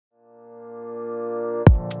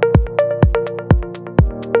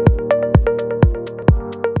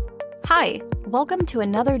Hi, welcome to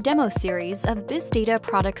another demo series of Bizdata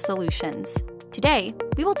Product Solutions. Today,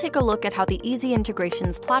 we will take a look at how the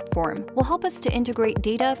eZintegrations platform will help us to integrate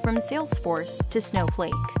data from Salesforce to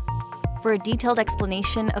Snowflake. For a detailed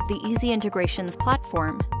explanation of the eZintegrations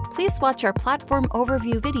platform, please watch our platform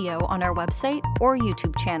overview video on our website or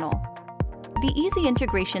YouTube channel. The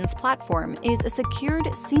eZintegrations platform is a secured,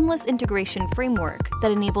 seamless integration framework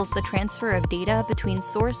that enables the transfer of data between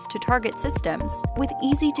source to target systems with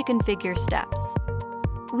easy-to-configure steps.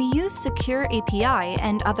 We use secure API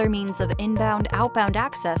and other means of inbound-outbound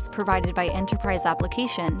access provided by enterprise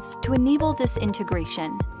applications to enable this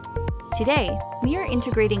integration. Today, we are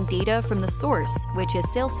integrating data from the source, which is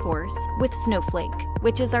Salesforce, with Snowflake,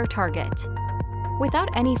 which is our target.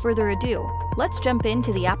 Without any further ado, let's jump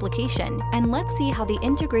into the application and let's see how the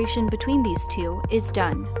integration between these two is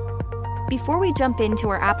done. Before we jump into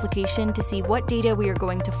our application to see what data we are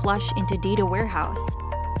going to flush into Data Warehouse,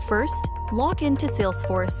 first, log into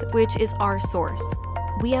Salesforce, which is our source.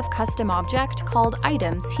 We have custom object called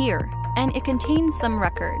items here, and it contains some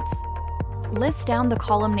records. List down the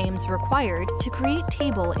column names required to create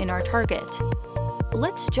table in our target.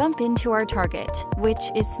 Let's jump into our target,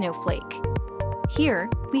 which is Snowflake. Here,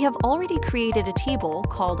 we have already created a table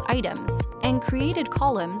called items and created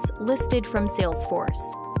columns listed from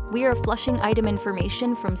Salesforce. We are flushing item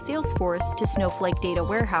information from Salesforce to Snowflake Data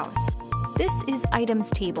Warehouse. This is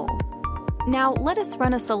items table. Now let us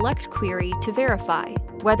run a select query to verify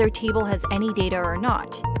whether table has any data or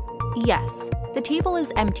not. Yes, the table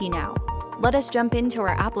is empty now. Let us jump into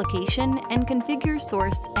our application and configure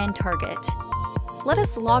source and target. Let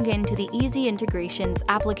us log into the eZintegrations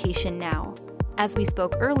application now. As we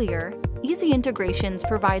spoke earlier, eZintegrations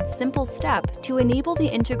provides simple step to enable the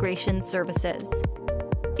integration services.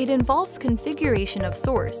 It involves configuration of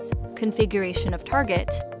source, configuration of target,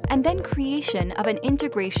 and then creation of an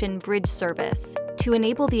integration bridge service. To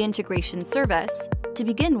enable the integration service, to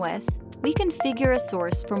begin with, we configure a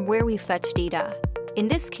source from where we fetch data. In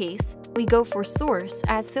this case, we go for source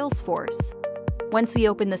as Salesforce. Once we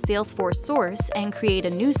open the Salesforce source and create a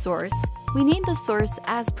new source, we name the source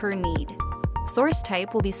as per need. Source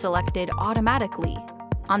type will be selected automatically.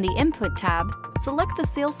 On the Input tab, select the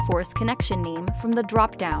Salesforce connection name from the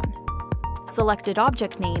drop-down. Selected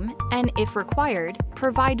object name, and if required,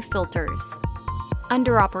 provide filters.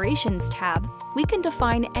 Under Operations tab, we can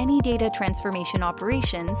define any data transformation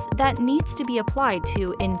operations that needs to be applied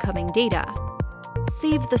to incoming data.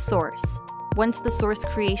 Save the source. Once the source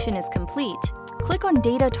creation is complete, click on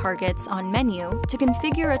Data Targets on menu to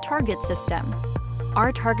configure a target system.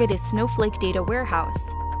 Our target is Snowflake Data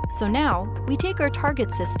Warehouse, so now we take our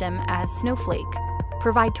target system as Snowflake.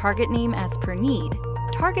 Provide target name as per need.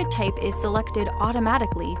 Target type is selected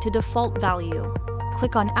automatically to default value.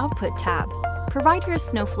 Click on Output tab. Provide your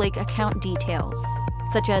Snowflake account details,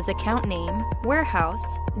 such as account name,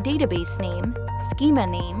 warehouse, database name, schema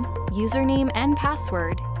name, username and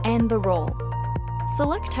password, and the role.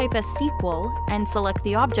 Select type as SQL and select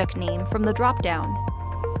the object name from the drop-down.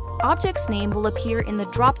 Object's name will appear in the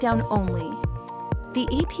drop-down only. The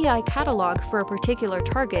API catalog for a particular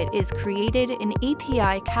target is created in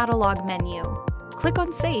API Catalog menu. Click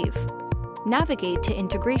on Save. Navigate to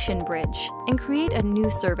Integration Bridge and create a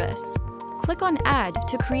new service. Click on Add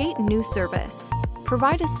to create new service.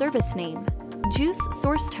 Provide a service name. Choose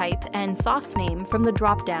source type and sauce name from the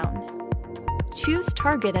drop-down. Choose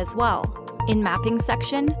target as well. In Mapping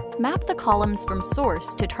section, map the columns from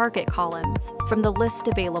source to target columns from the list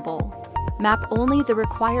available. Map only the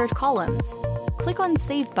required columns. Click on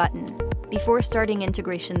Save button. Before starting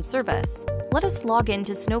integration service, let us log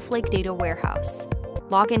into Snowflake Data Warehouse.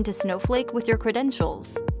 Log into Snowflake with your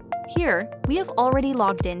credentials. Here, we have already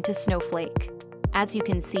logged into Snowflake. As you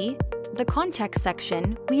can see, the context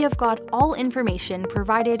section, we have got all information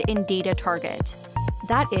provided in Data Target.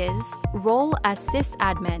 That is, role as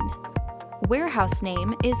sysadmin. Warehouse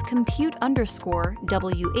name is compute_WH,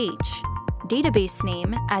 database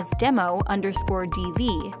name as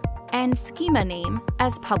demo_DV, and schema name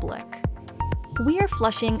as public. We are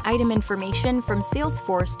flushing item information from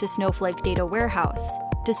Salesforce to Snowflake Data Warehouse.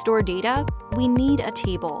 To store data, we need a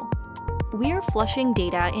table. We are flushing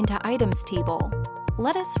data into items table.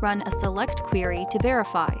 Let us run a select query to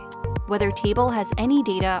verify whether table has any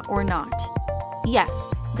data or not.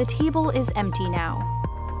 Yes, the table is empty now.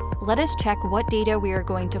 Let us check what data we are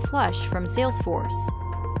going to flush from Salesforce.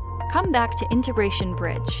 Come back to Integration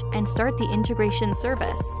Bridge and start the integration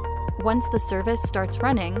service. Once the service starts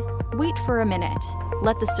running, wait for a minute.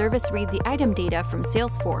 Let the service read the item data from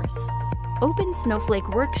Salesforce. Open Snowflake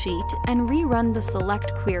Worksheet and rerun the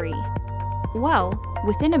select query. Well,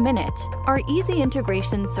 within a minute, our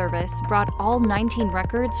eZintegrations service brought all 19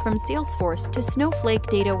 records from Salesforce to Snowflake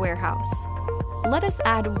Data Warehouse. Let us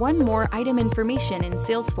add one more item information in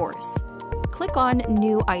Salesforce. Click on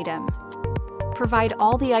New Item. Provide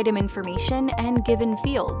all the item information and given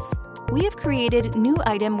fields. We have created new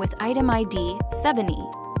item with item ID 70.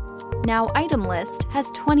 Now item list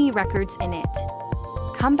has 20 records in it.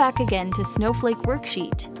 Come back again to Snowflake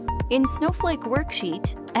Worksheet. In Snowflake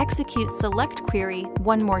Worksheet, execute Select Query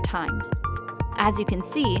one more time. As you can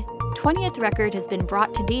see, 20th record has been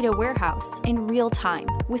brought to Data Warehouse in real time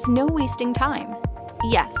with no wasting time.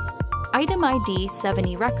 Yes, item ID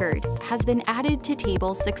 70 record has been added to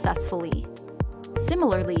table successfully.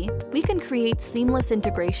 Similarly, we can create seamless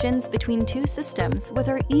integrations between two systems with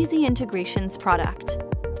our eZintegrations product.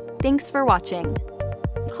 Thanks for watching.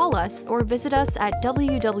 Call us or visit us at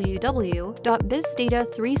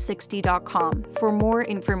www.bizdata360.com for more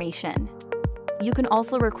information. You can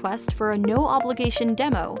also request for a no-obligation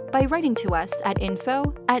demo by writing to us at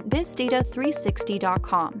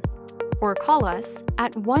info@bizdata360.com or call us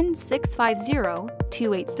at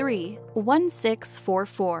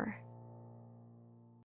 1-650-283-1644.